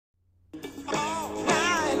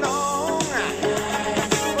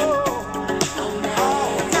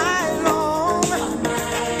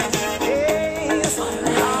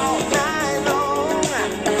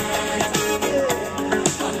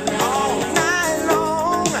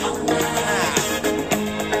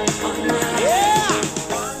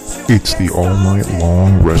It's the All Night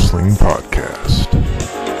Long Wrestling Podcast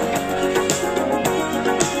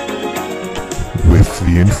with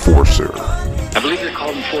the Enforcer. I believe they're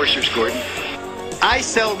called enforcers, Gordon. I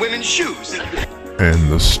sell women's shoes. And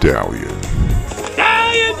the Stallion.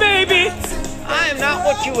 Stallion, baby! I am not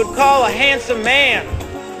what you would call a handsome man.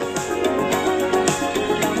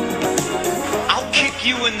 I'll kick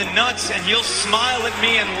you in the nuts and you'll smile at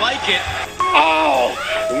me and like it. All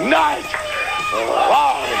night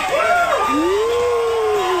long.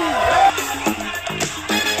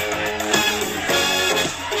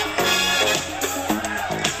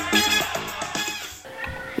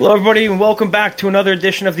 Hello, everybody, and welcome back to another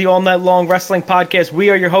edition of the All Night Long Wrestling Podcast. We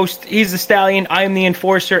are your host. He's the Stallion. I am the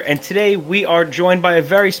Enforcer, and today we are joined by a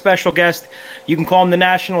very special guest. You can call him the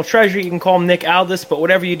National Treasure. You can call him Nick Aldis, but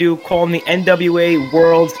whatever you do, call him the NWA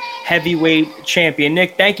World Heavyweight Champion.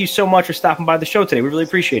 Nick, thank you so much for stopping by the show today. We really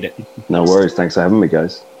appreciate it. No worries. Thanks for having me,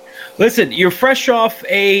 guys. Listen, you're fresh off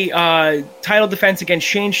a title defense against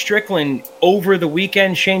Shane Strickland over the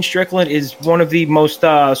weekend. Shane Strickland is one of the most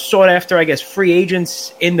sought-after, I guess, free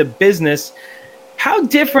agents in the business. How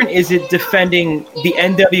different is it defending the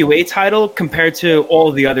NWA title compared to all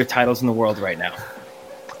of the other titles in the world right now?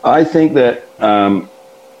 I think that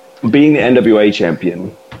being the NWA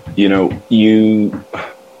champion,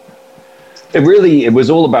 it was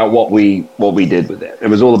all about what we did with it. It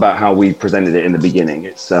was all about how we presented it in the beginning.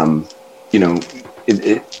 It's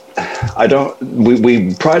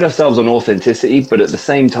we pride ourselves on authenticity, but at the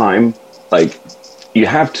same time, like, you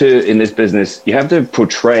have to, in this business, you have to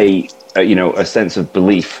portray a sense of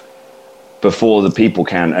belief before the people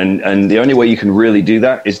can, and the only way you can really do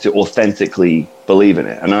that is to authentically believe in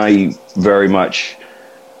it. And I very much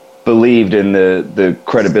believed in the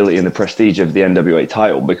credibility and the prestige of the NWA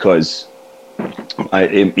title, because I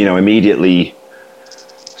immediately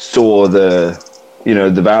saw the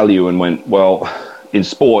value and went, well, in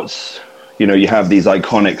sports, you have these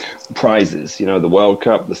iconic prizes, the World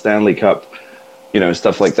Cup, the Stanley Cup,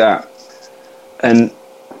 stuff like that. And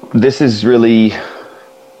this is really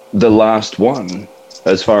the last one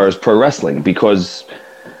as far as pro wrestling, because,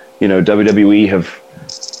 WWE have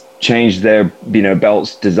changed their,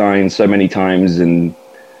 belts design so many times, and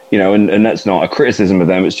and that's not a criticism of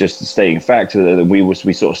them. It's just stating fact that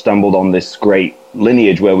we sort of stumbled on this great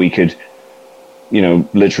lineage where we could,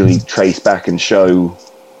 literally trace back and show,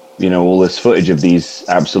 all this footage of these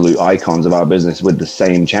absolute icons of our business with the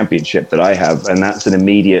same championship that I have. And that's an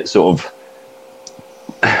immediate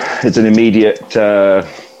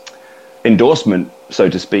endorsement, so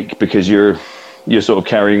to speak, because you're sort of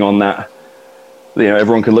carrying on that,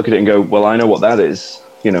 everyone can look at it and go, well, I know what that is.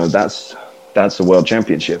 That's a world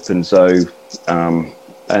championship. And so, and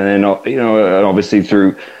then, obviously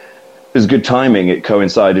it was good timing. It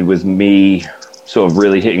coincided with me sort of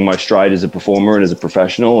really hitting my stride as a performer and as a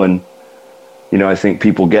professional. And, I think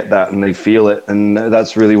people get that and they feel it. And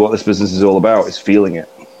that's really what this business is all about, is feeling it.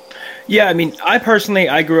 Yeah, I mean, I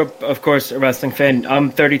grew up, of course, a wrestling fan. I'm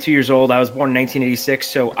 32 years old. I was born in 1986,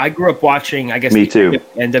 so I grew up watching, I guess, Me too.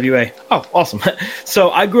 NWA. Oh, awesome. So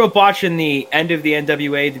I grew up watching the end of the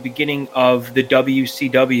NWA, the beginning of the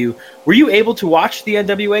WCW. Were you able to watch the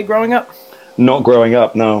NWA growing up? Not growing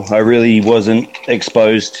up, no. I really wasn't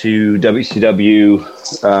exposed to WCW,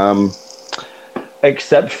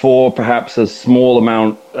 except for perhaps a small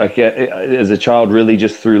amount as a child, really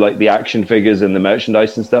just through like the action figures and the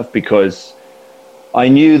merchandise and stuff, because I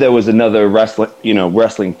knew there was another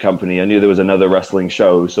wrestling company. I knew there was another wrestling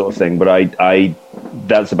show sort of thing, but I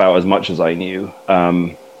that's about as much as I knew.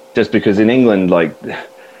 Just because in England, like,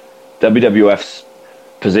 WWF's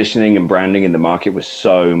positioning and branding in the market was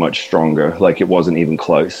so much stronger. Like, it wasn't even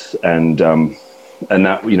close. And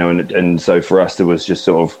that, and so for us, there was just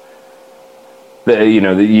sort of,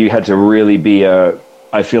 you had to really be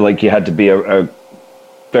I feel like you had to be a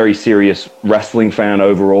very serious wrestling fan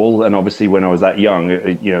overall. And obviously when I was that young,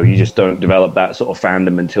 you just don't develop that sort of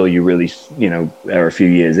fandom until you really, are a few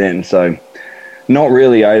years in. So not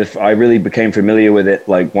really. I really became familiar with it,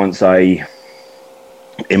 like, once I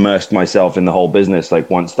immersed myself in the whole business. Like,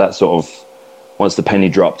 once the penny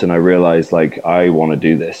dropped and I realized, like, I want to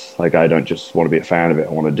do this. Like, I don't just want to be a fan of it,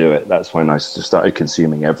 I want to do it. That's when I just started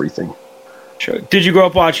consuming everything. Sure. Did you grow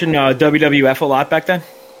up watching WWF a lot back then?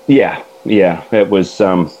 Yeah. It was,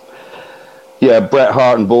 Bret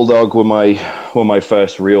Hart and Bulldog were my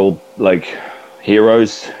first real, like,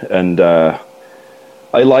 heroes. And I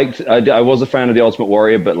was a fan of the Ultimate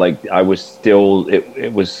Warrior, but, like, I was still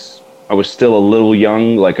a little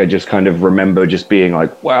young. Like, I just kind of remember just being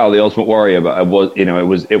like, wow, the Ultimate Warrior. But I was,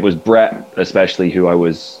 it was Bret especially who I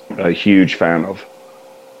was a huge fan of.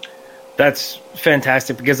 That's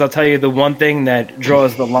fantastic, because I'll tell you, the one thing that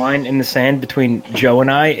draws the line in the sand between Joe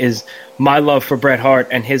and I is my love for Bret Hart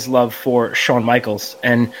and his love for Shawn Michaels.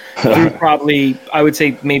 And through probably, I would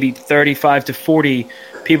say maybe 35 to 40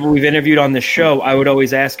 people we've interviewed on this show, I would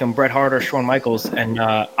always ask them Bret Hart or Shawn Michaels. And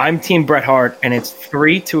I'm team Bret Hart, and it's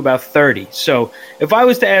 3 to about 30. So if I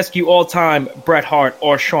was to ask you all time Bret Hart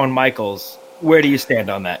or Shawn Michaels, where do you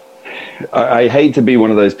stand on that? I hate to be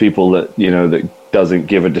one of those people that, that doesn't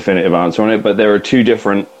give a definitive answer on it, but there are two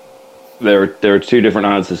different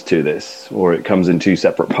answers to this, or it comes in two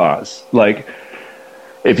separate parts. Like,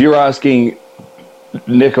 if you're asking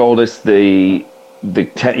Nick Aldis, the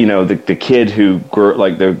kid who grew,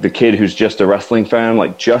 like the kid who's just a wrestling fan,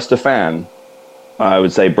 like just a fan, I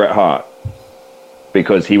would say Bret Hart,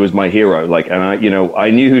 because he was my hero. Like, and I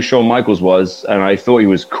knew who Shawn Michaels was, and I thought he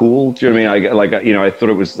was cool. Do you know what I mean? I thought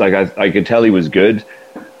it was like, I could tell he was good,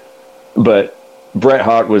 but Bret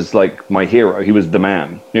Hart was like my hero. He was the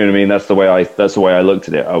man. You know what I mean? That's the way I looked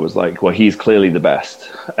at it. I was like, well, he's clearly the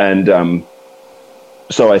best. And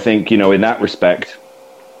so I think, in that respect,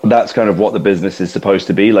 that's kind of what the business is supposed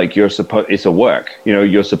to be. Like, it's a work.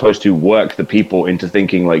 You're supposed to work the people into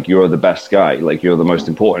thinking like you're the best guy, like you're the most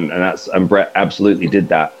important. And Bret absolutely did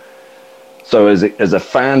that. So as a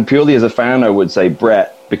fan, purely as a fan, I would say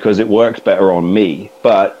Bret, because it works better on me.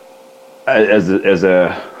 But as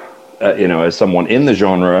someone in the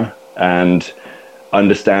genre and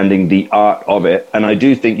understanding the art of it, and I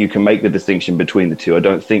do think you can make the distinction between the two. I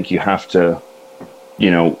don't think you have to,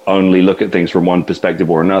 only look at things from one perspective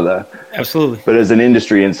or another. Absolutely. But as an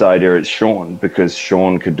industry insider, it's Shawn, because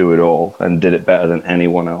Shawn could do it all and did it better than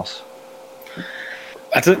anyone else.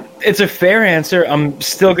 It's a fair answer. I'm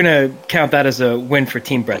still going to count that as a win for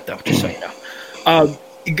Team Bret, though, just so you know.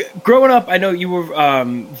 Growing up, I know you were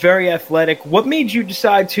very athletic. What made you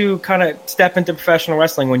decide to kind of step into professional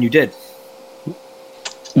wrestling when you did?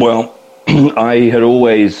 Well, I had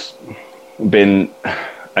always been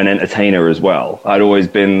an entertainer as well. I'd always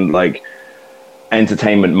been like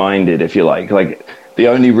entertainment minded, if you like. Like, the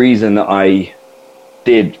only reason that I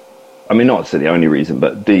did, I mean, not to say the only reason,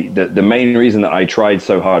 but the main reason that I tried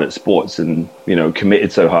so hard at sports and,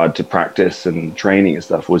 committed so hard to practice and training and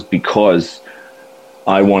stuff was because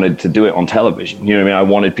I wanted to do it on television. You know what I mean? I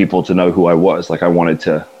wanted people to know who I was. Like, I wanted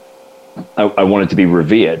to be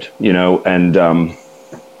revered, and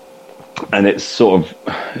it's sort of,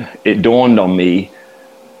 it dawned on me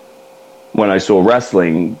when I saw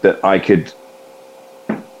wrestling that I could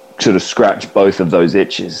sort of scratch both of those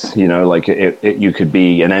itches, like you could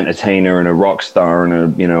be an entertainer and a rock star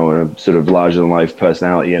and a sort of larger than life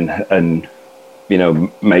personality and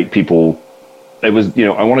make people, it was,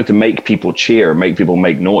 I wanted to make people cheer, make people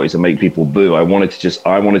make noise, and make people boo. I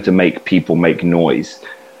wanted to make people make noise.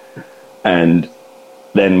 And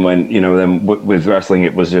then with wrestling,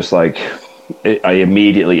 it was just like, I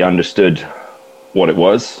immediately understood what it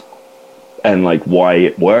was and like why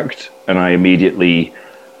it worked. And I immediately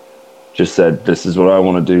just said, this is what I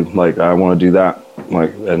want to do. Like, I want to do that.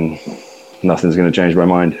 Like, and nothing's going to change my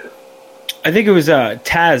mind. I think it was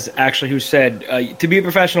Taz, actually, who said, to be a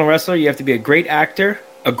professional wrestler, you have to be a great actor,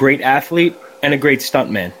 a great athlete, and a great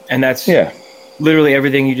stuntman. And that's literally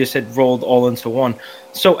everything you just said rolled all into one.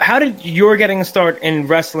 So how did your getting a start in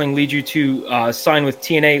wrestling lead you to sign with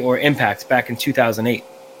TNA or Impact back in 2008?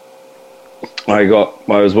 I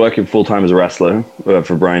was working full-time as a wrestler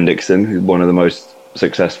for Brian Dixon, who's one of the most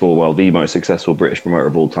successful British promoter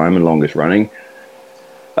of all time and longest running.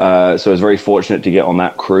 So I was very fortunate to get on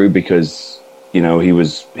that crew because, he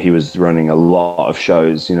was running a lot of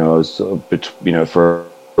shows. I was sort of, for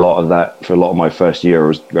a lot of my first year, I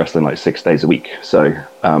was wrestling like 6 days a week. So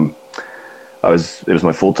it was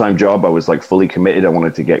my full-time job. I was like fully committed. I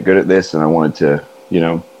wanted to get good at this, and I wanted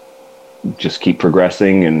to, just keep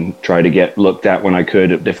progressing and try to get looked at when I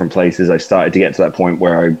could at different places. I started to get to that point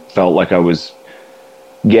where I felt like I was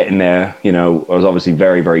getting there. I was obviously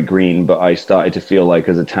very, very green, but I started to feel like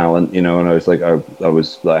as a talent, and I was like, I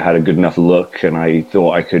had a good enough look, and I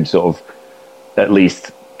thought I could sort of at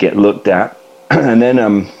least get looked at. And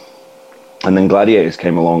then Gladiators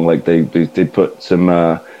came along. Like they put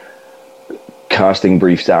some casting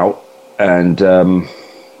briefs out, and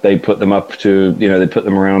they put them up to, they put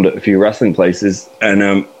them around at a few wrestling places.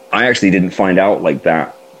 And I actually didn't find out like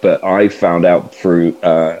that, but I found out through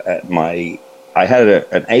I had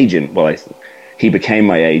an agent. Well, he became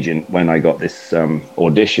my agent when I got this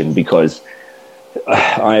audition, because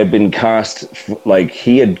I had been cast. Like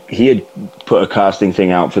he had put a casting thing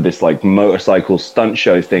out for this like motorcycle stunt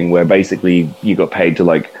show thing, where basically you got paid to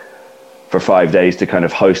like for 5 days to kind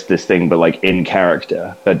of host this thing, but like in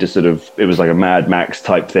character. That just sort of, it was like a Mad Max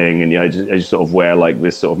type thing, and I just sort of wear like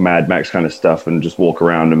this sort of Mad Max kind of stuff and just walk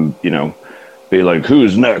around and be like,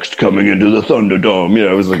 who's next coming into the Thunderdome?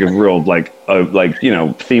 It was like a real like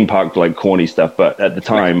theme park like corny stuff. But at the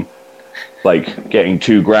time, like getting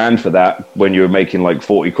 $2,000 for that when you were making like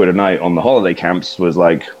 40 quid a night on the holiday camps was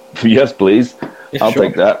like, yes, please, I'll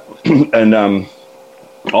take that. And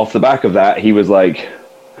off the back of that, he was like,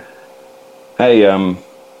 hey,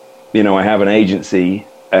 I have an agency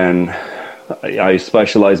and I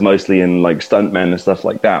specialize mostly in like stuntmen and stuff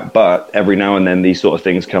like that. But every now and then these sort of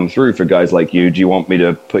things come through for guys like you. Do you want me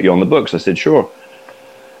to put you on the books? I said, sure.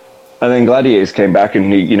 And then Gladiators came back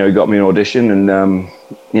and he, got me an audition, and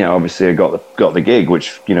obviously I got the gig,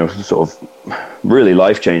 which sort of really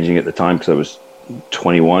life changing at the time because I was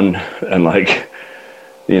 21 and like,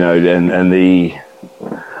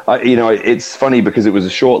 it's funny because it was a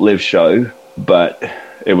short lived show, but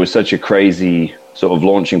it was such a crazy sort of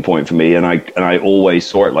launching point for me, and I always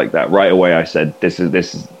saw it like that. Right away I said, this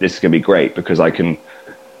is gonna be great because I can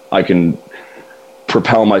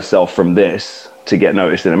propel myself from this to get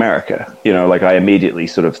noticed in America. Like I immediately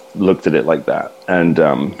sort of looked at it like that. And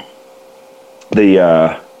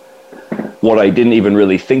what I didn't even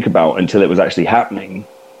really think about until it was actually happening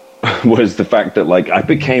was the fact that like I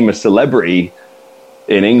became a celebrity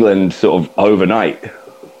in England sort of overnight,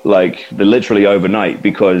 like literally overnight,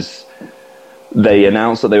 because they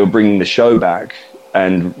announced that they were bringing the show back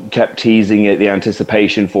and kept teasing it, the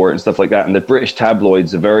anticipation for it and stuff like that. And the British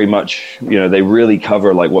tabloids are very much, they really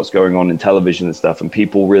cover like what's going on in television and stuff. And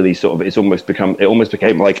people really sort of, it almost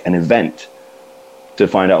became like an event to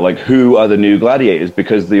find out like who are the new gladiators,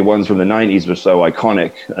 because the ones from the 90s were so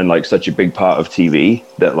iconic and like such a big part of TV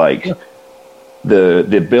that like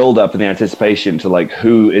the build up and the anticipation to like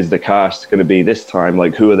who is the cast going to be this time,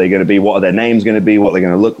 like who are they going to be, what are their names going to be, what they're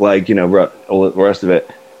going to look like, all the rest of it.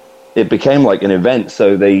 It became like an event.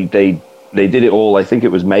 So they did it all. I think it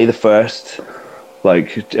was May the 1st,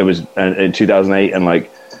 like it was in 2008, and like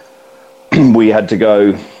we had to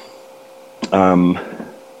go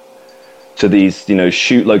to these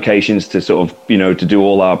shoot locations to sort of to do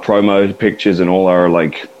all our promo pictures and all our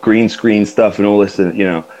like green screen stuff and all this,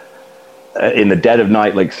 and in the dead of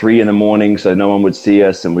night, like 3 a.m, so no one would see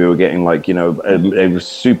us, and we were getting like it was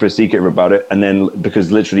super secretive about it. And then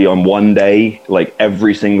because literally on one day, like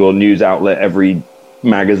every single news outlet, every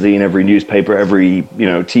magazine, every newspaper, every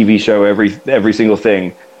TV show, every single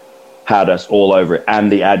thing had us all over it, and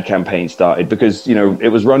the ad campaign started because it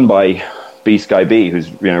was run by B Sky B, who's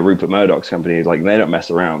Rupert Murdoch's company. Like they don't mess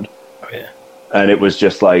around. Oh yeah. And it was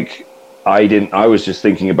just like I was just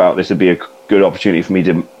thinking about this would be a good opportunity for me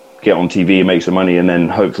to get on TV and make some money, and then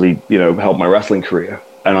hopefully help my wrestling career.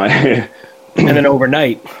 And I and then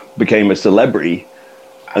overnight became a celebrity,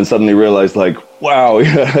 and suddenly realized like, wow.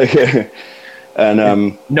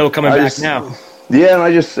 And no coming back now. Yeah, and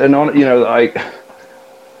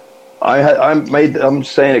I'm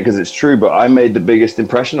saying it because it's true, but I made the biggest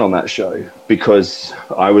impression on that show because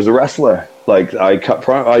I was a wrestler. Like I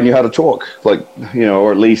knew how to talk, like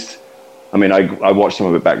or at least. I mean, I watched some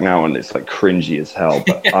of it back now, and it's like cringy as hell.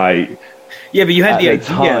 But yeah, but you had the idea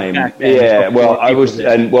time. Back then. Yeah, well, I was,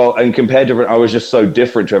 and compared to, I was just so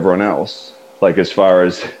different to everyone else. Like as far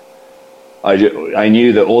as I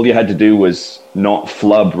knew that all you had to do was not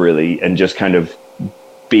flub really, and just kind of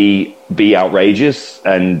be outrageous,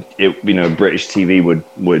 and it British TV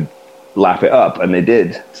would lap it up, and they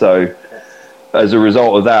did. So as a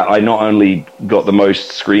result of that, I not only got the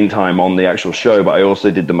most screen time on the actual show, but I also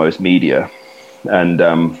did the most media. And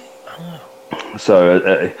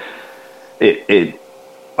so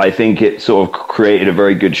I think it sort of created a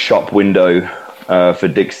very good shop window for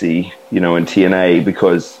Dixie, and TNA,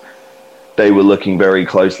 because they were looking very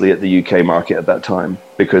closely at the UK market at that time,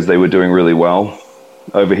 because they were doing really well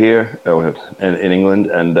over here in England.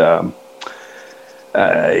 And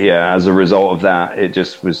as a result of that, it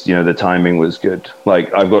just was, the timing was good.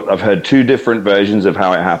 Like I've heard 2 different versions of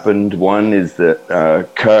how it happened. One is that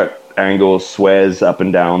Kurt Angle swears up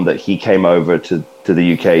and down that he came over to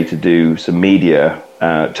the UK to do some media,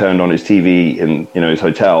 turned on his TV in his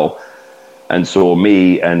hotel, and saw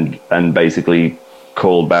me and basically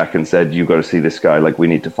called back and said, "You've got to see this guy. Like we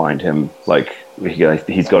need to find him. Like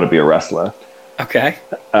he's got to be a wrestler." Okay.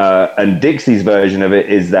 And Dixie's version of it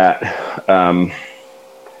is that.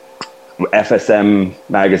 FSM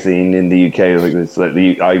magazine in the UK,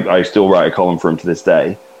 I still write a column for him to this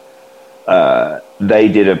day. They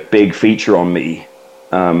did a big feature on me,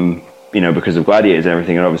 because of Gladiators and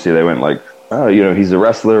everything, and obviously they went like, oh, he's a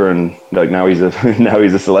wrestler, and like now he's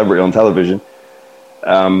a celebrity on television.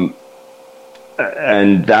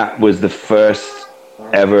 and that was the first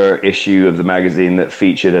ever issue of the magazine that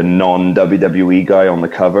featured a non-WWE guy on the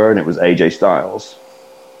cover, and it was AJ Styles.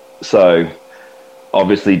 So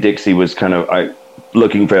obviously Dixie was kind of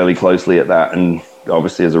looking fairly closely at that, and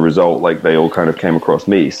obviously as a result, like, they all kind of came across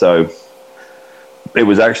me. So it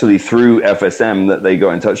was actually through FSM that they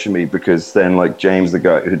got in touch with me, because then, like, James, the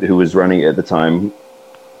guy who was running it at the time,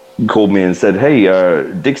 called me and said, "Hey,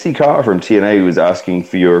 Dixie Carter from TNA was asking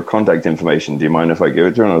for your contact information. Do you mind if I give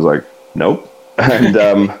it to her?" And I was like, "Nope."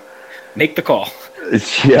 And make the call.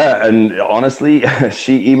 Yeah, and honestly,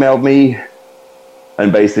 she emailed me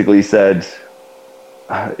and basically said,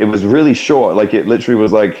 it was really short. Like, it literally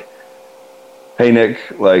was like, "Hey,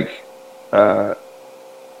 Nick, like, are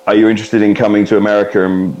you interested in coming to America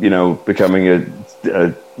and, you know, becoming a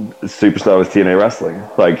superstar with TNA Wrestling?"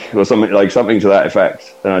 Like, or something to that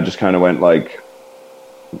effect. And I just kind of went like,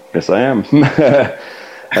 "Yes, I am."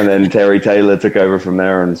 And then Terry Taylor took over from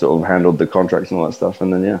there and sort of handled the contracts and all that stuff.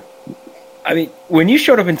 And then, yeah. I mean, when you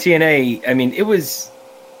showed up in TNA, I mean, it was,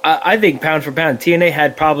 I think, pound for pound, TNA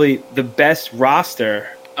had probably the best roster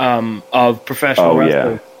of professional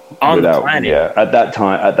wrestling on the planet. Yeah, at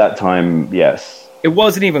that time, yes. It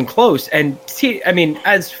wasn't even close. And, I mean,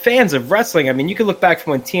 as fans of wrestling, I mean, you can look back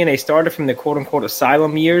from when TNA started, from the quote-unquote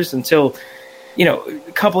asylum years until, you know,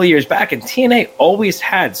 a couple of years back, and TNA always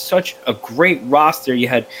had such a great roster. You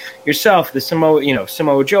had yourself, the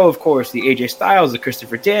Samoa Joe, of course, the AJ Styles, the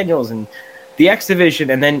Christopher Daniels, and the X Division.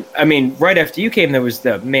 And then, I mean, right after you came, there was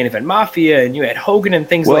the Main Event Mafia, and you had Hogan and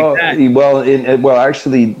things like that. Well,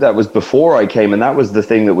 actually, that was before I came, and that was the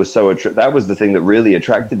thing that was that was the thing that really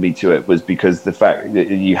attracted me to it, was because the fact that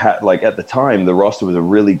you had, like, at the time, the roster was a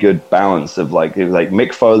really good balance of, like, it was like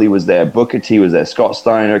Mick Foley was there, Booker T was there, Scott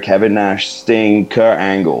Steiner, Kevin Nash, Sting, Kurt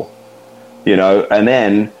Angle, you know, and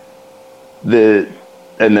then the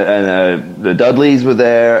Dudleys were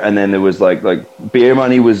there, and then there was like Beer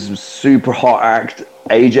Money was super hot act.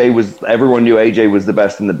 Everyone knew AJ was the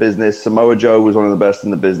best in the business. Samoa Joe was one of the best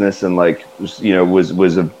in the business, and, like, you know,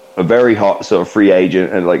 was a very hot sort of free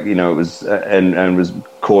agent, and, like, you know, it was and was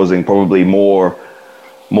causing probably more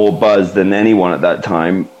buzz than anyone at that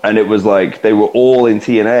time. And it was like they were all in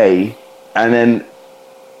TNA, and then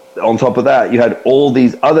on top of that, you had all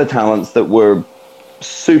these other talents that were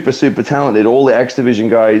super talented, all the X Division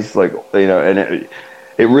guys, like, you know, and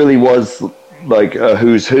it really was like a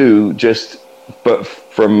who's who, but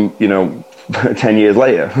from, you know, 10 years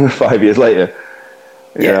later, 5 years later,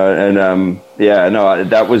 you know, and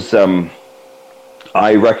that was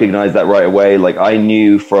I recognized that right away. Like, I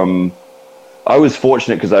was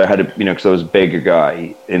fortunate because I had because I was a bigger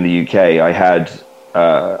guy in the UK. I had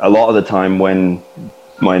a lot of the time when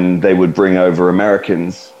they would bring over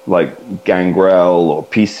Americans like Gangrel or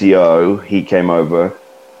PCO, he came over,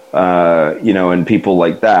 you know, and people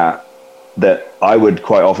like that I would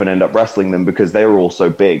quite often end up wrestling them because they were all so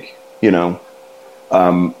big, you know.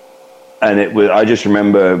 And I just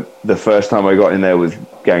remember the first time I got in there with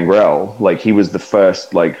Gangrel, like, he was the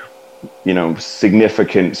first, like, you know,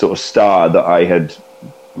 significant sort of star that I had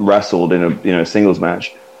wrestled in a, you know, singles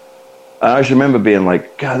match. And I just remember being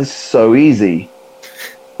like, God, this is so easy.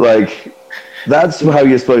 Like, that's how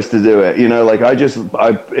you're supposed to do it, you know. Like,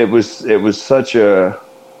 it was such a,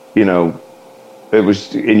 you know,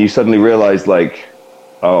 and you suddenly realize, like,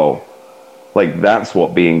 oh, like, that's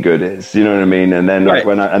what being good is, you know what I mean? And then, like,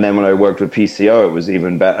 when I worked with PCO, it was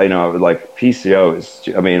even better, you know. Like, PCO is,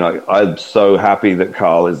 I mean, like, I'm so happy that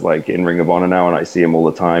Carl is, like, in Ring of Honor now, and I see him all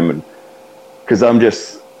the time, and because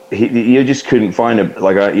you just couldn't find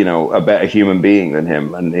a better human being than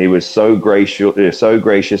him. And he was so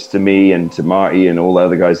gracious to me and to Marty and all the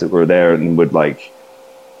other guys that were there, and would, like,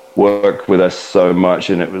 work with us so much.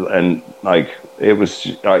 And it was,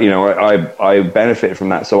 you know, I benefited from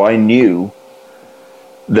that. So I knew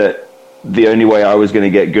that the only way I was going to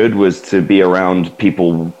get good was to be around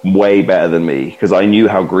people way better than me, because I knew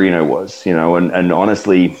how green I was, you know. And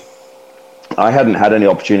honestly, I hadn't had any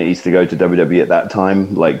opportunities to go to WWE at that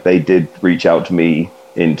time. Like, they did reach out to me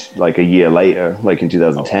in, like, a year later, like in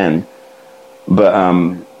 2010. But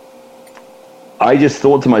I just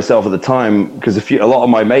thought to myself at the time, because a lot of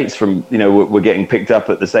my mates from, you know, were getting picked up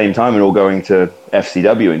at the same time and all going to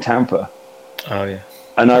FCW in Tampa. Oh yeah.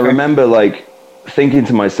 And I remember, like, thinking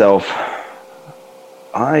to myself,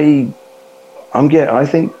 I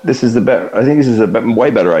think this is a way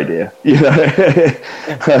better idea. You know, I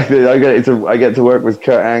get to work with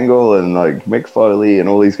Kurt Angle and, like, Mick Foley and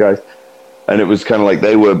all these guys, and it was kind of like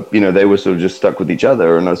they were sort of just stuck with each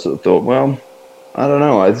other. And I sort of thought, well, I don't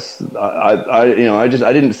know. I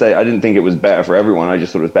didn't think it was better for everyone. I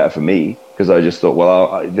just thought it was better for me because I just thought,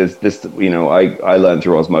 well, I learned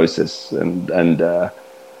through osmosis,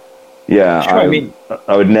 yeah, Sure, I mean,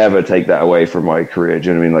 I would never take that away from my career. Do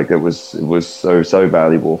you know what I mean? Like it was so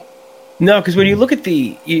valuable. no, because when you look at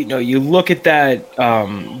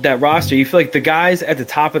that roster, you feel like the guys at the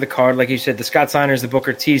top of the card, like you said, the Scott Steiners, the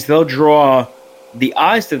Booker T's, they'll draw the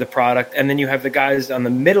eyes to the product, and then you have the guys on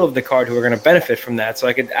the middle of the card who are going to benefit from that. So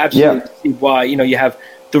I could absolutely see why, you have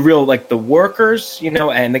the real, like the workers,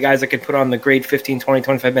 and the guys that could put on the great 15, 20,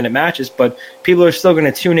 25-minute matches, but people are still going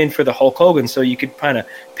to tune in for the Hulk Hogan, so you could kind of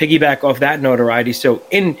piggyback off that notoriety. So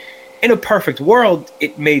in a perfect world,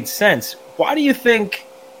 it made sense. Why do you think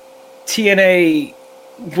TNA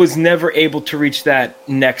was never able to reach that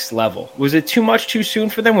next level? Was it too much too soon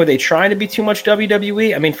for them? Were they trying to be too much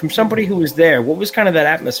WWE? I mean, from somebody who was there, what was kind of that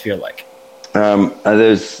atmosphere like? There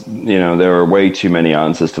are way too many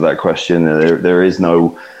answers to that question. There is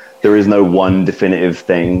no one definitive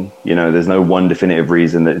thing. There's no one definitive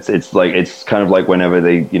reason. It's kind of like whenever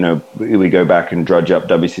we go back and drudge up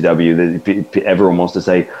WCW, everyone wants to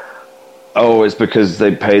say, oh, it's because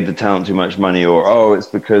they paid the talent too much money, or oh, it's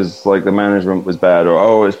because like the management was bad, or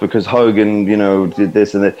oh, it's because Hogan, did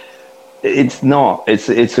this and that. It's not.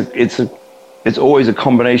 It's always a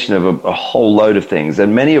combination of a whole load of things,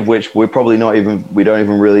 and many of which we don't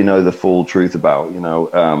even really know the full truth about.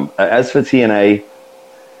 As for TNA,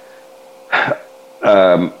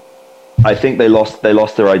 I think they lost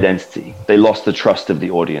their identity. They lost the trust of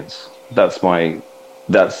the audience. That's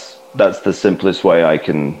the simplest way I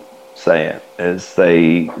can say it, is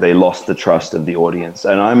they lost the trust of the audience.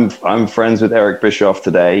 And I'm friends with Eric Bischoff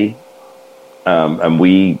today, and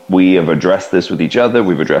we have addressed this with each other.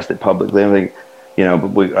 We've addressed it publicly. I think,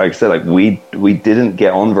 but like I said, like we didn't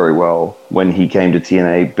get on very well when he came to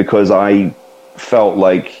TNA, because I felt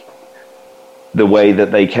like the way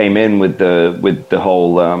that they came in with the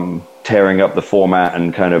whole tearing up the format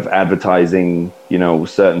and kind of advertising,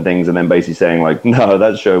 certain things, and then basically saying like, no,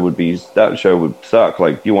 that show would suck.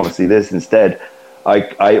 Like, you want to see this instead.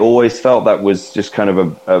 I always felt that was just kind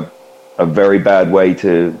of a very bad way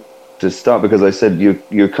to start, because I said,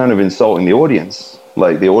 you're kind of insulting the audience.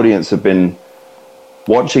 Like, the audience have been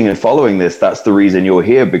watching and following this. That's the reason you're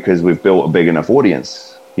here, because we've built a big enough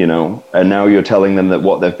audience, and now you're telling them that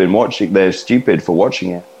what they've been watching, they're stupid for watching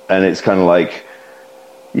it. And it's kind of like,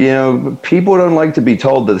 people don't like to be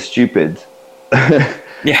told they're stupid.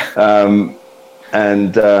 Yeah.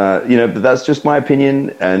 But that's just my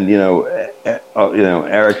opinion. And,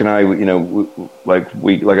 Eric and I,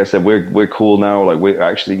 like I said, we're cool now. Like, we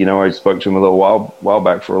actually, I spoke to him a little while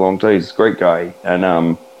back for a long time. He's a great guy. And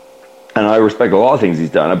I respect a lot of things he's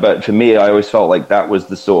done. But for me, I always felt like that was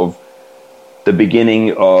the sort of the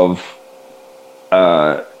beginning of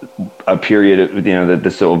a period of,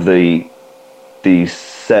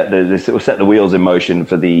 set the wheels in motion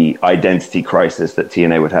for the identity crisis that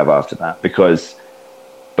TNA would have after that. Because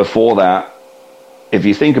before that, if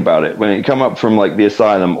you think about it, when it come up from like the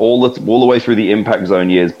Asylum all the way through the Impact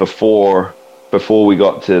Zone years before we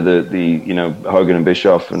got to the Hogan and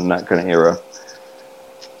Bischoff and that kind of era,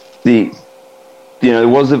 there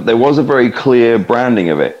was a very clear branding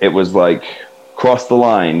of it. It was like, cross the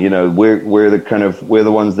line, we're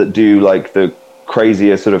the ones that do like the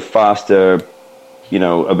crazier, sort of faster,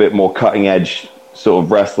 a bit more cutting edge sort of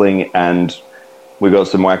wrestling, and we got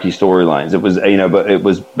some wacky storylines. It was, but it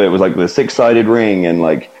was like the 6-sided ring, and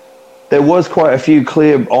like there was quite a few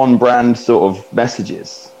clear on brand sort of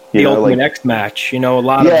messages. The Ultimate X match, a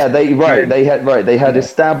lot. Yeah, they had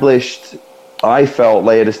established. I felt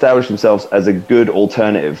they had established themselves as a good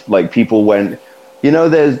alternative. Like, people went,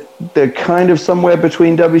 they're kind of somewhere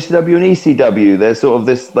between WCW and ECW. They're sort of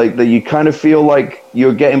this, like, that you kind of feel like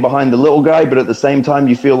you're getting behind the little guy, but at the same time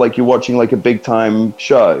you feel like you're watching like a big time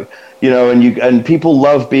show, and people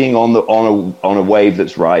love being on a wave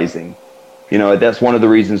that's rising. That's one of the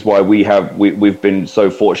reasons why we've been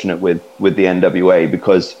so fortunate with the NWA,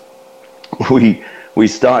 because we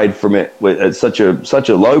started from it at such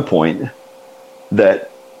a low point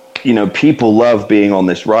that, people love being on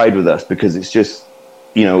this ride with us, because it's just,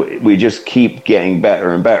 we just keep getting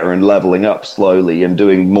better and better and leveling up slowly and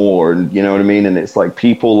doing more, and you know what I mean? And it's like,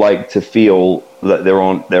 people like to feel that they're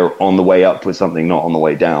on the way up with something, not on the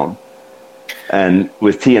way down. And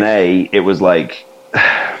with TNA, it was like,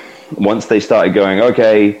 once they started going,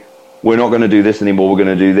 okay, we're not going to do this anymore, we're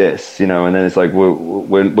going to do this, and then it's like,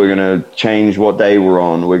 we're going to change what day we're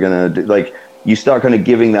on, we're going to do, like, you start kind of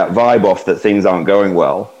giving that vibe off that things aren't going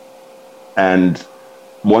well. And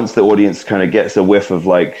once the audience kind of gets a whiff of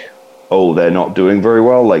like, oh, they're not doing very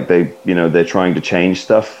well, like they're trying to change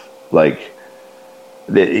stuff, like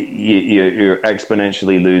you're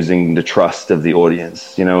exponentially losing the trust of the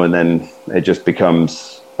audience, and then it just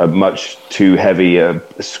becomes a much too heavy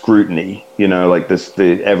scrutiny, like because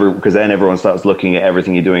then everyone starts looking at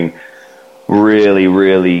everything you're doing really,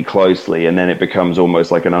 really closely, and then it becomes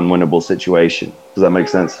almost like an unwinnable situation. Does that make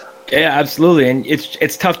sense? Yeah, absolutely. And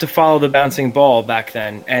it's tough to follow the bouncing ball back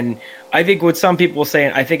then. And I think what some people say,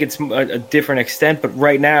 and I think it's a different extent, but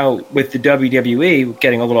right now with the WWE,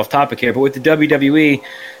 getting a little off topic here, but with the WWE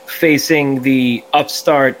facing the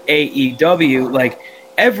upstart AEW, like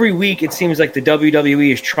every week it seems like the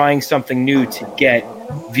WWE is trying something new to get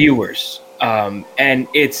viewers. And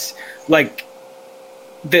it's like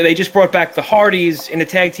they just brought back the Hardys in a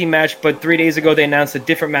tag team match, but 3 days ago they announced a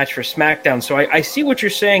different match for SmackDown. So I see what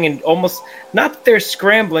you're saying, and almost not that they're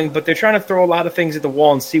scrambling, but they're trying to throw a lot of things at the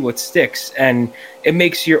wall and see what sticks. And it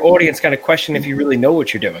makes your audience kind of question if you really know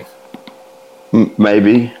what you're doing.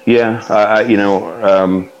 Maybe, yeah.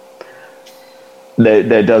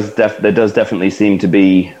 There does definitely seem to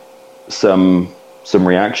be some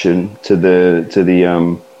reaction to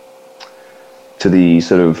the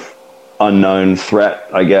sort of unknown threat,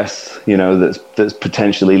 I guess, that's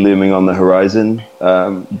potentially looming on the horizon.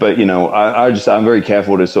 But I'm very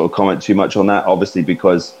careful to sort of comment too much on that, obviously,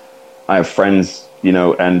 because I have friends,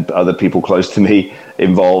 and other people close to me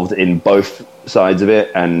involved in both sides of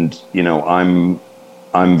it, and I'm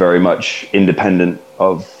very much independent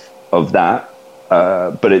of that.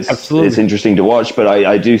 But it's interesting to watch. But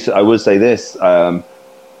I would say this,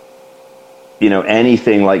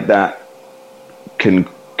 anything like that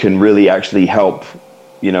can really actually help,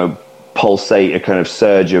 pulsate a kind of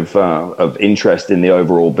surge of interest in the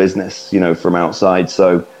overall business, from outside.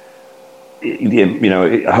 So,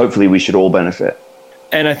 hopefully we should all benefit.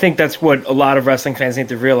 And I think that's what a lot of wrestling fans need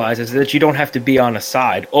to realize, is that you don't have to be on a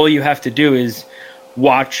side. All you have to do is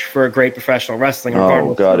watch for a great professional wrestling.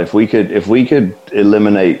 Oh God, if we could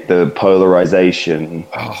eliminate the polarization,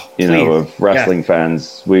 of wrestling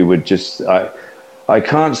fans, we would just. I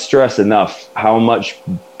can't stress enough how much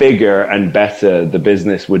bigger and better the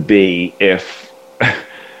business would be if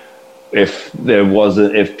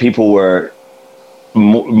people were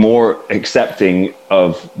more accepting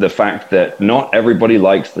of the fact that not everybody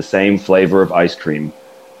likes the same flavor of ice cream.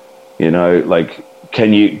 Is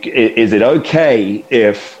it okay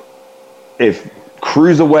if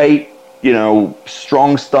cruiserweight,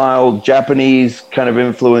 strong style Japanese kind of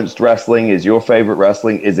influenced wrestling is your favorite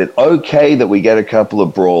wrestling? Is it okay that we get a couple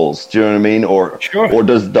of brawls? Do you know what I mean? Or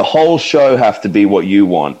does the whole show have to be what you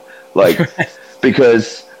want? Like,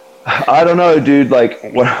 because I don't know, dude. Like,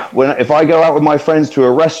 if I go out with my friends to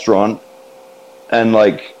a restaurant and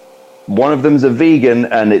like one of them's a vegan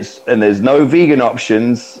and there's no vegan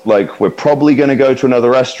options, like we're probably going to go to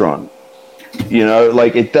another restaurant.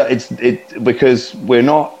 Like it's because we're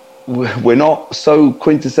not so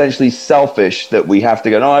quintessentially selfish that we have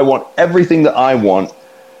to go, no, I want everything that I want,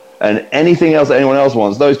 and anything else that anyone else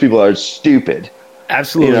wants, those people are stupid.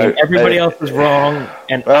 Absolutely. Everybody else is wrong,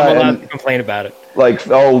 and I'm allowed to complain about it. Like,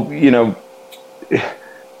 we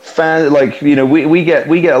get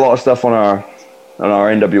a lot of stuff on our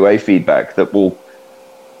NWA feedback that will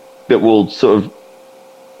sort of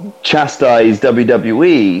chastise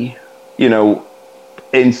WWE, in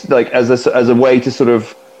like as a way to sort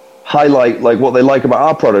of highlight like what they like about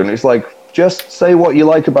our product. And it's like, just say what you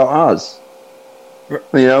like about ours,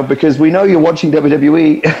 because we know you're watching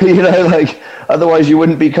WWE, like otherwise you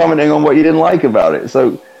wouldn't be commenting on what you didn't like about it.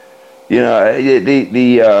 So,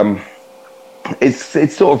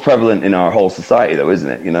 it's sort of prevalent in our whole society, though, isn't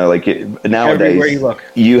it? Nowadays, everywhere you look,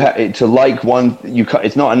 you have to like one.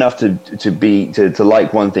 It's not enough to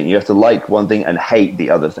like one thing. You have to like one thing and hate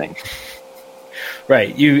the other thing.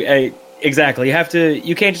 Right. Exactly.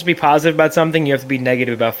 You can't just be positive about something. You have to be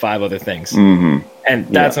negative about 5 other things. Mm-hmm. And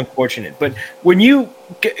that's unfortunate. But when you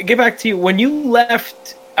get back to when you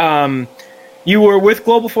left, you were with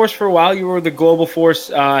Global Force for a while. You were the Global Force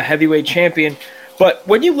heavyweight champion. But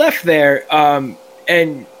when you left there, a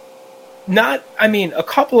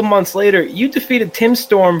couple of months later, you defeated Tim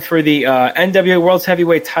Storm for the NWA World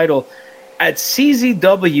Heavyweight title at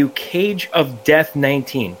CZW Cage of Death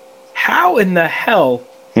 19. How in the hell?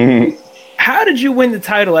 Mm-hmm. How did you win the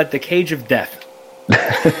title at the Cage of Death?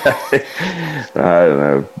 I don't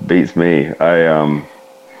know. Beats me. I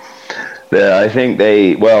think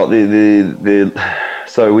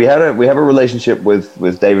so we have a relationship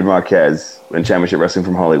with David Marquez in Championship Wrestling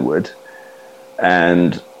from Hollywood,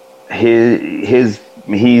 and his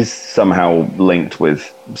he's somehow linked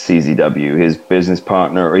with CZW, his business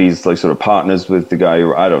partner, or he's like sort of partners with the guy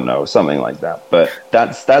who, I don't know, something like that. But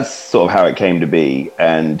that's sort of how it came to be.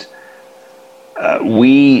 And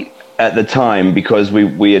we, at the time, because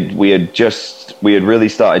we had really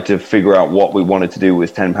started to figure out what we wanted to do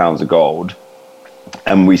with 10 pounds of gold.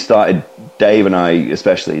 And we started, Dave and I,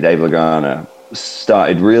 especially Dave Lagana,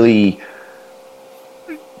 started really,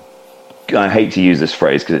 I hate to use this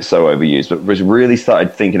phrase because it's so overused, but really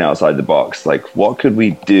started thinking outside the box. Like, what could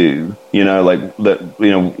we do? You know, like that.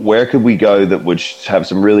 You know, where could we go that would have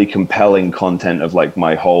some really compelling content of like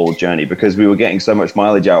my whole journey? Because we were getting so much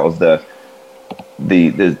mileage out of the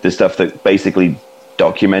stuff that basically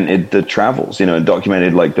documented the travels. You know,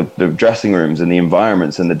 documented like the dressing rooms and the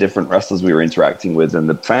environments and the different wrestlers we were interacting with and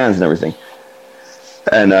the fans and everything.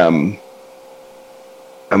 And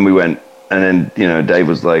we went, and then you know, Dave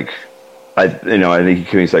was like, I think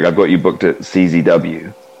he's like, I've got you booked at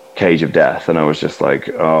CZW, Cage of Death, and I was just like,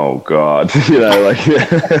 oh god, you know, like,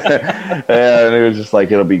 yeah, and it was just like,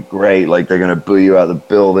 it'll be great, like they're gonna boo you out of the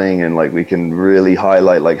building, and like we can really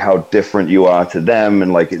highlight like how different you are to them,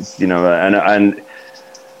 and like it's, you know, and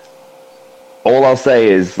all I'll say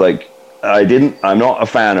is like, I'm not a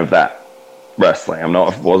fan of that wrestling.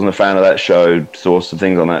 Wasn't a fan of that show. Saw some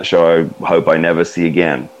things on that show I hope I never see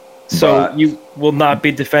again. So you will not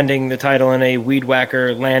be defending the title in a weed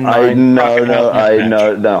whacker landmine?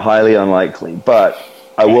 No, highly unlikely. But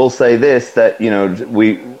I will say this, that, you know,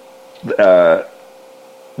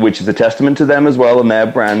 which is a testament to them as well, and their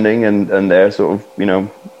branding and their sort of, you know,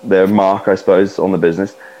 their mark, I suppose, on the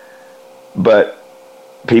business. But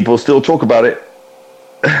people still talk about it.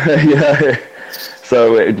 Yeah.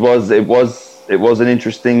 So it was an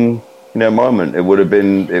interesting, you know, moment.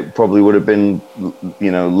 It probably would have been,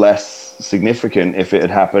 you know, less significant if it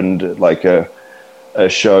had happened like a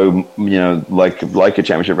show, you know, like a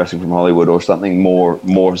Championship Wrestling from Hollywood or something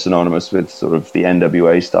more synonymous with sort of the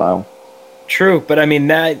NWA style. True, but I mean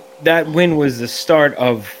that win was the start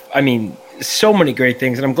of, I mean, so many great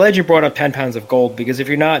things, and I'm glad you brought up 10 pounds of gold, because if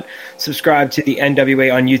you're not subscribed to the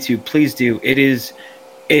NWA on YouTube, please do. It is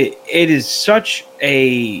such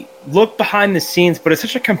a look behind the scenes, but it's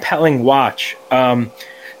such a compelling watch.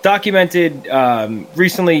 Documented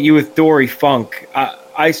recently, you with Dory Funk.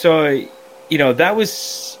 I saw, you know, that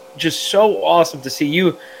was just so awesome to see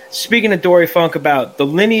you speaking to Dory Funk about the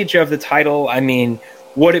lineage of the title. I mean,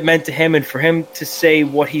 what it meant to him, and for him to say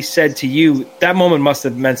what he said to you, that moment must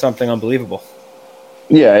have meant something unbelievable.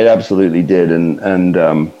 Yeah, it absolutely did.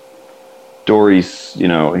 And Dory's, you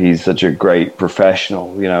know, he's such a great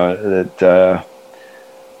professional, you know, that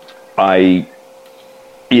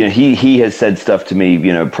you know, he has said stuff to me,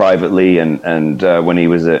 you know, privately, and when he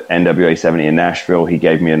was at NWA 70 in Nashville, he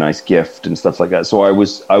gave me a nice gift and stuff like that. So I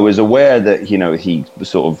was aware that, you know, he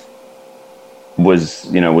sort of was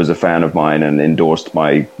a fan of mine and endorsed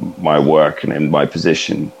my work and my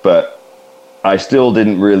position, but I still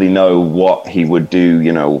didn't really know what he would do,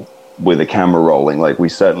 you know, with a camera rolling. Like, we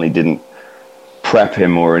certainly didn't prep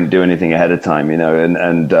him or do anything ahead of time, you know,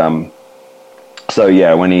 and so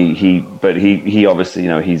yeah, when he obviously, you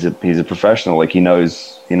know, he's a professional, like he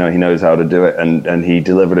knows how to do it, and he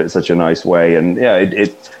delivered it in such a nice way, and yeah,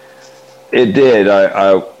 it did.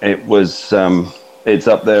 It was it's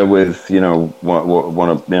up there with, you know, one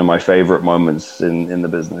of, you know, my favorite moments in the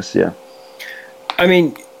business. Yeah. I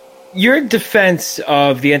mean, your defense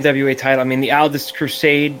of the NWA title, I mean, the Aldis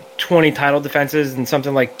Crusade, 20 title defenses in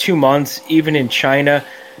something like 2 months, even in China,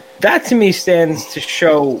 that to me stands to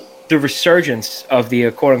show the resurgence of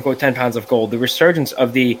the quote-unquote 10 pounds of gold, the resurgence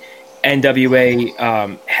of the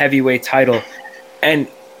NWA heavyweight title. And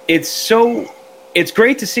it's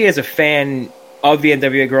great to see as a fan of the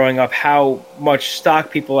NWA growing up how much stock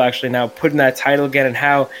people actually now put in that title again, and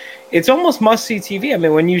how it's almost must-see TV. I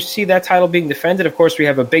mean, when you see that title being defended, of course, we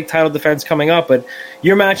have a big title defense coming up, but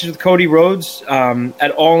your matches with Cody Rhodes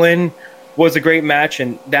at All In was a great match,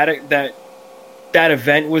 and that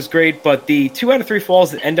event was great. But the 2 out of 3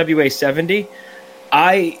 falls at NWA 70,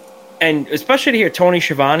 and especially to hear Tony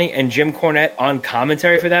Schiavone and Jim Cornette on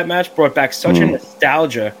commentary for that match brought back such a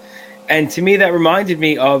nostalgia. And to me, that reminded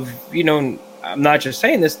me of, you know, I'm not just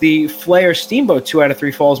saying this, the Flair Steamboat 2 out of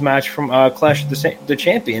 3 falls match from Clash of the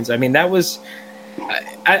Champions. I mean, that was,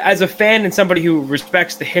 as a fan and somebody who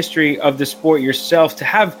respects the history of the sport yourself, to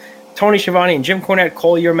have Tony Schiavone and Jim Cornette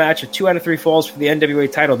call your match a 2 out of 3 falls for the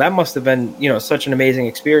NWA title, that must have been, you know, such an amazing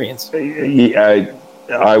experience.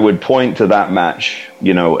 I would point to that match,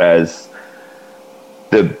 you know, as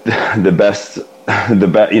the best,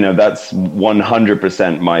 you know, that's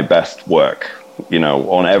 100% my best work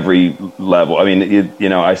on every level. I mean,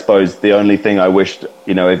 I suppose the only thing I wished,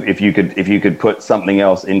 if you could put something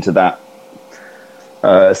else into that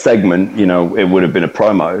segment, it would have been a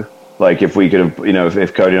promo. Like if we could have,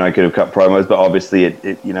 if Cody and I could have cut promos, but obviously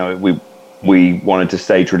we wanted to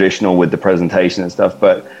stay traditional with the presentation and stuff.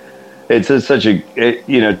 But it's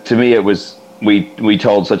to me, it was, we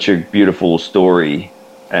told such a beautiful story,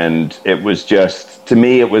 and it was just, to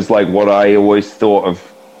me, it was like what I always thought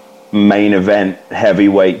of main event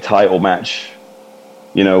heavyweight title match,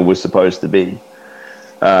 was supposed to be.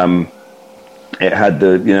 It had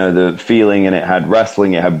the feeling, and it had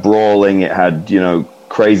wrestling, it had brawling, it had,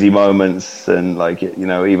 crazy moments, and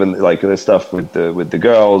even like the stuff with the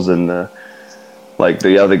girls and the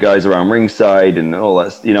other guys around ringside and all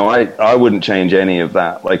that. I wouldn't change any of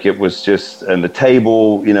that. Like it was just, and the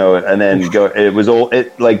table, and then it was all,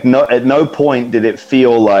 at no point did it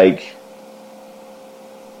feel like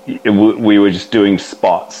we were just doing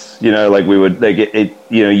spots, like we would, like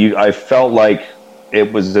I felt like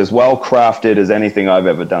it was as well crafted as anything I've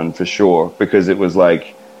ever done, for sure, because it was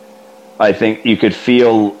like, I think we could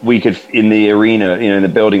in the arena, in the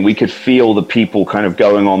building, we could feel the people kind of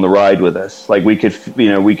going on the ride with us. Like we could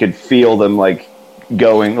feel them like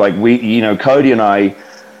going, like Cody and I,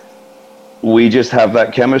 we just have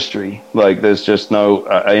that chemistry. Like there's just no,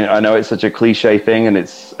 I know it's such a cliche thing, and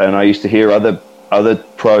I used to hear other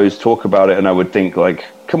pros talk about it, and I would think like,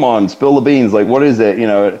 come on, spill the beans. Like, what is it?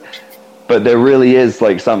 But there really is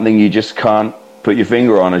like something you just can't put your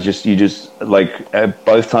finger on. You just like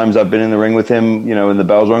both times I've been in the ring with him, and the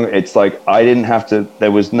bell's rung. It's like I didn't have to.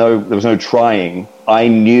 There was no trying. I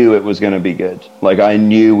knew it was going to be good. Like I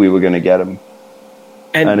knew we were going to get him,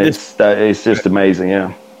 and it's just amazing.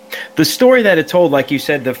 Yeah, the story that it told, like you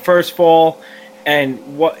said, the first fall,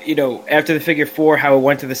 and what after the figure 4, how it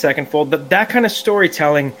went to the second fall. That kind of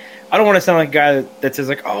storytelling. I don't want to sound like a guy that says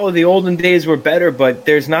like, oh, the olden days were better, but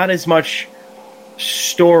there's not as much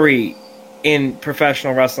story in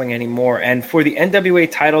professional wrestling anymore. And for the NWA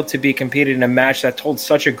title to be competed in a match that told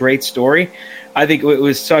such a great story, I think it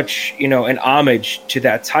was such, an homage to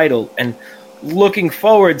that title. And looking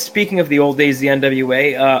forward, speaking of the old days, the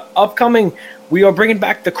NWA, upcoming, we are bringing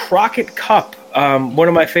back the Crockett Cup. One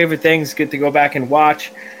of my favorite things, get to go back and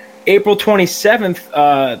watch. April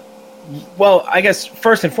 27th, well, I guess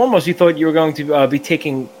first and foremost, you thought you were going to be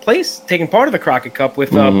taking part of the Crockett Cup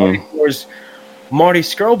with Marty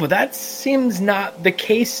Scurll, but that seems not the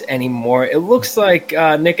case anymore. It looks like,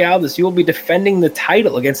 Nick Aldis, you will be defending the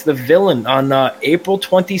title against the Villain on April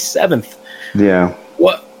 27th. Yeah.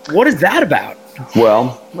 What is that about?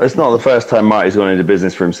 Well, it's not the first time Marty's gone into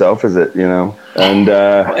business for himself, is it? And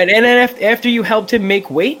after you helped him make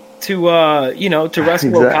weight to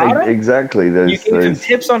wrestle Okada? Exactly. You gave him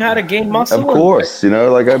tips on how to gain muscle? Of course.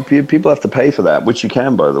 People have to pay for that, which you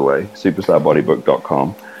can, by the way,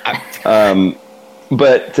 superstarbodybook.com.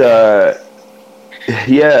 But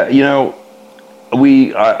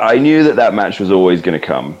I knew that match was always going to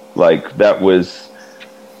come. Like that was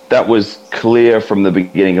clear from the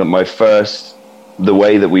beginning. The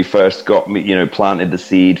way that we first got me, planted the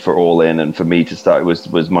seed for All In, and for me to start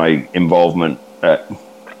was my involvement at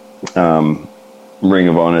Ring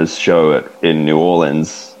of Honor's show in New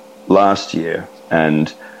Orleans last year,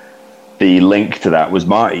 and the link to that was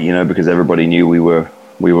Marty. Because everybody knew we were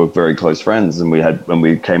very close friends, and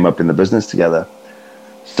we came up in the business together.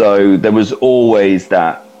 So there was always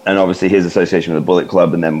that, and obviously his association with the Bullet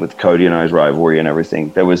Club, and then with Cody and I's rivalry and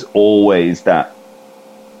everything. There was always that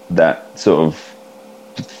sort of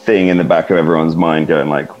thing in the back of everyone's mind, going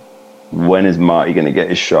like, when is Marty going to get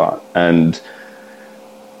his shot? And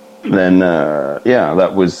then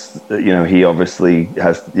that was he obviously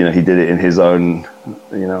has he did it in his own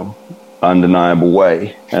undeniable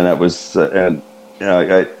way, and that was. It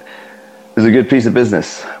was a good piece of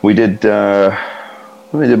business. We did about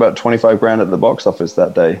 $25,000 at the box office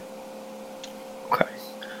that day. Okay.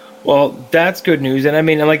 Well, that's good news. And I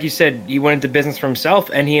mean, like you said, he went into business for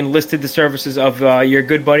himself, and he enlisted the services of your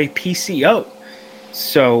good buddy PCO.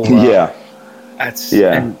 So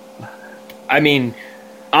and, I mean,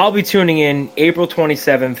 I'll be tuning in April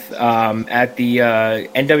 27th at the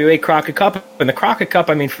NWA Crockett Cup. And the Crockett Cup,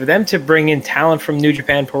 I mean, for them to bring in talent from New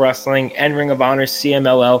Japan Pro Wrestling and Ring of Honor,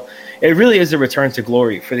 CMLL, it really is a return to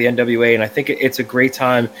glory for the NWA. And I think it's a great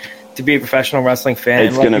time to be a professional wrestling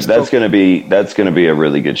fan. That's gonna be a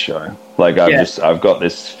really good show. Like I've got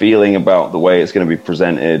this feeling about the way it's going to be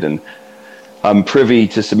presented, and I'm privy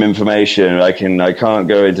to some information. I can't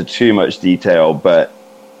go into too much detail, but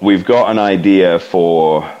we've got an idea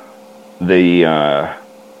for the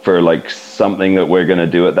for like something that we're going to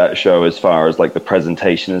do at that show as far as like the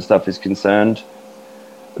presentation and stuff is concerned,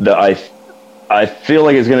 that I feel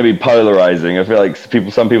like it's going to be polarizing. I feel like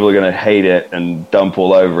some people are going to hate it and dump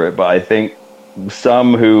all over it, but I think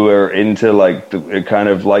some who are into like kind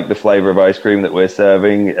of like the flavor of ice cream that we're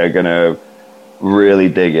serving are going to really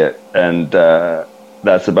dig it. And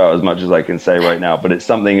that's about as much as I can say right now, but it's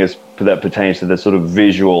something that pertains to the sort of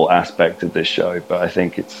visual aspect of this show. But I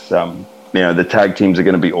think it's, the tag teams are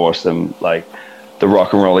going to be awesome. Like the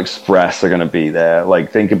Rock and Roll Express are going to be there.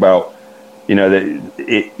 Like think about,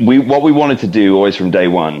 what we wanted to do always from day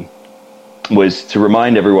one was to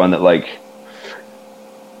remind everyone that like,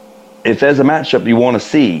 if there's a matchup you want to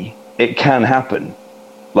see, it can happen.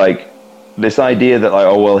 Like this idea that like,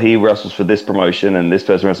 oh, well, he wrestles for this promotion and this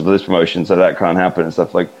person wrestles for this promotion, so that can't happen and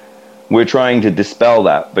stuff. Like we're trying to dispel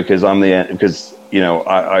that because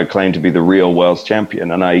I claim to be the real world's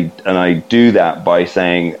champion. And I do that by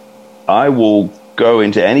saying, I will go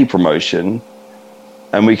into any promotion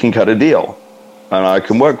and we can cut a deal and I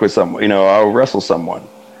can work with someone, I'll wrestle someone.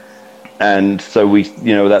 And so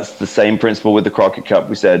that's the same principle with the Crockett Cup.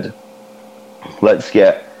 We said,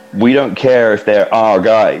 we don't care if there are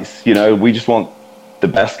guys, we just want the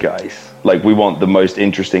best guys. Like we want the most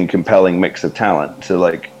interesting, compelling mix of talent to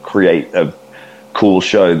like create a cool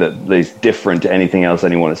show that is different to anything else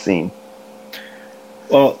anyone has seen.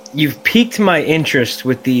 Well, you've piqued my interest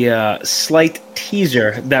with the slight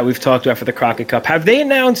teaser that we've talked about for the Crockett Cup. Have they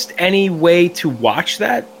announced any way to watch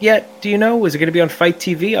that yet? Do you know? Is it going to be on Fight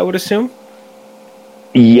TV, I would assume?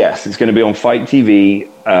 Yes, it's going to be on Fight TV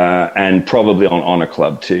and probably on Honor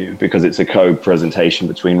Club too, because it's a co-presentation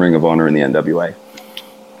between Ring of Honor and the NWA.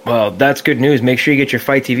 Well, that's good news. Make sure you get your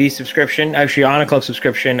Fight TV subscription, actually Honor Club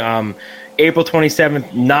subscription, April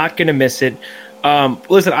 27th. Not going to miss it.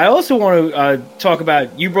 Listen, I also want to talk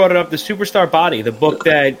about, you brought it up, the Superstar Body, the book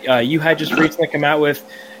that you had just recently come out with,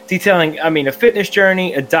 detailing, a fitness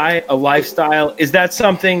journey, a diet, a lifestyle. Is that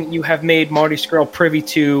something you have made Marty Scurll privy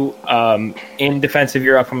to in defense of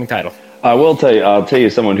your upcoming title? I'll tell you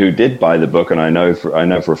someone who did buy the book, and I know for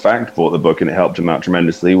a fact bought the book and it helped him out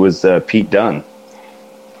tremendously, was Pete Dunne.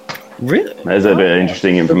 Really? There's a bit of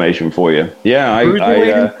interesting information for you. Yeah,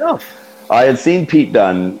 I had seen Pete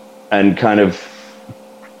Dunne and kind of,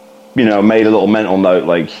 made a little mental note,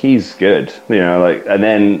 like, he's good, and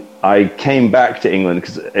then I came back to England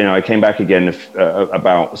because, I came back again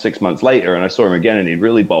about 6 months later and I saw him again and he'd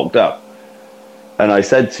really bulked up. And I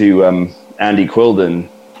said to Andy Quilden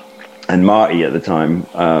and Marty at the time,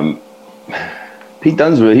 Pete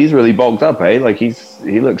Dunne's he's really bulked up, eh? Like he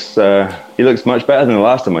looks much better than the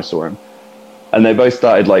last time I saw him. And they both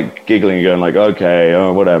started like giggling and going like, okay,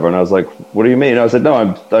 whatever. And I was like, what do you mean? And I said,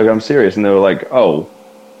 no, I'm serious. And they were like, oh,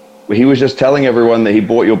 he was just telling everyone that he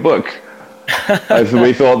bought your book.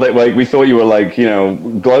 We thought you were like,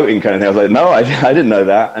 gloating kind of thing. I was like, no, I didn't know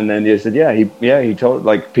that. And then he said, he told,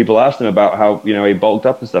 like, people asked him about how, he bulked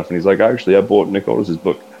up and stuff. And he's like, actually, I bought Nick Aldis's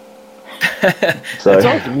book. So that's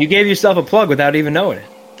awesome. You gave yourself a plug without even knowing it.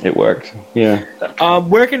 It worked. Yeah.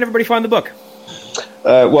 Where can everybody find the book?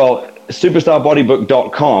 Well,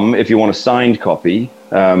 superstarbodybook.com if you want a signed copy,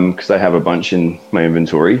 because I have a bunch in my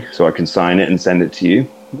inventory, so I can sign it and send it to you.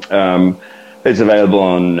 It's available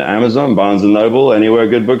on Amazon, Barnes & Noble, anywhere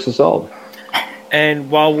good books are sold. And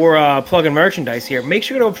while we're plugging merchandise here, make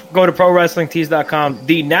sure to go to ProWrestlingTees.com.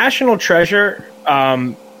 The National Treasure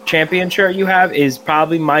champion shirt you have is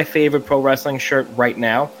probably my favorite pro wrestling shirt right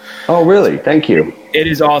now. Oh, really? Thank you. It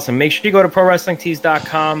is awesome. Make sure you go to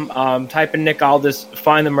ProWrestlingTees.com, type in Nick Aldis,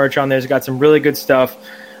 find the merch on there. It's got some really good stuff.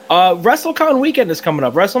 WrestleCon weekend is coming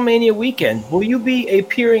up, WrestleMania weekend. Will you be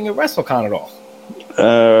appearing at WrestleCon at all?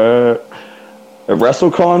 At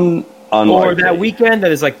WrestleCon, unlikely. Or that weekend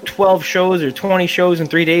that is like 12 shows or 20 shows in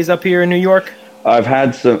 3 days up here in New York? I've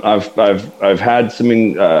had some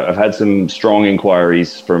strong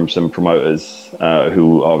inquiries from some promoters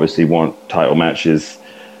who obviously want title matches,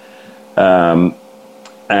 and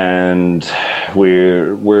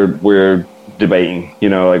we're debating.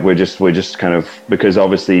 We're just kind of, because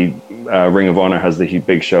obviously Ring of Honor has the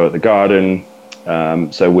big show at the Garden.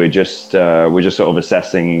 So we're just sort of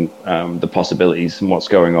assessing the possibilities and what's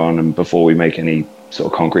going on, and before we make any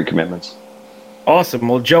sort of concrete commitments. Awesome.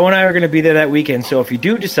 Well, Joe and I are going to be there that weekend, so if you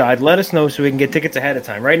do decide, let us know so we can get tickets ahead of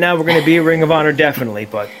time. Right now, we're going to be at Ring of Honor, definitely,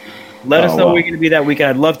 but let us know we're going to be that weekend.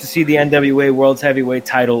 I'd love to see the NWA World's Heavyweight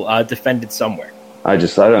title defended somewhere. I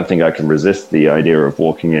don't think I can resist the idea of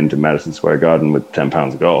walking into Madison Square Garden with 10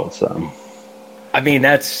 pounds of gold. So,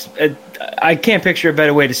 I can't picture a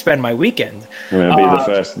better way to spend my weekend. I'd be the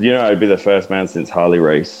first. I'd be the first man since Harley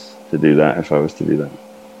Race to do that if I was to do that.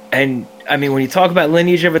 And I mean, when you talk about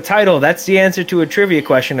lineage of a title, that's the answer to a trivia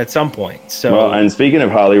question at some point. So, well, and speaking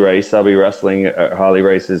of Harley Race, I'll be wrestling at Harley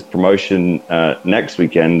Race's promotion next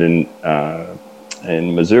weekend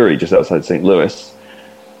in Missouri, just outside St. Louis.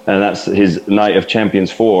 And that's his Night of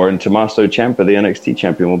Champions 4. And Tommaso Ciampa, the NXT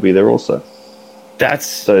champion, will be there also.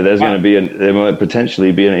 So there's going to be there might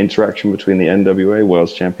potentially be an interaction between the NWA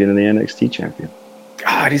World Champion and the NXT champion.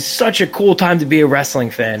 God, it's such a cool time to be a wrestling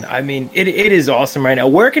fan. I mean, it is awesome right now.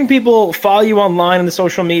 Where can people follow you online on the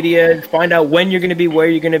social media, find out when you're going to be, where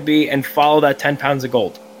you're going to be, and follow that 10 pounds of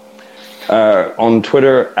gold? On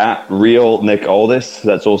Twitter, at Real Nick Aldis.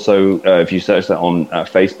 That's also, if you search that on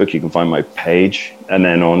Facebook, you can find my page. And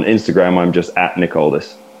then on Instagram, I'm just at Nick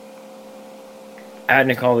Aldis. At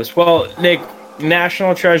Nick Aldis. Well, Nick,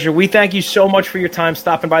 national treasure, we thank you so much for your time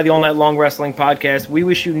stopping by the All Night Long Wrestling Podcast. We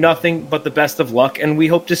wish you nothing but the best of luck, and we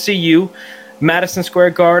hope to see you Madison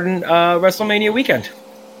Square Garden WrestleMania weekend.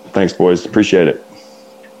 Thanks, boys. Appreciate it.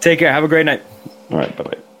 Take care. Have a great night. All right.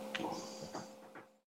 Bye-bye.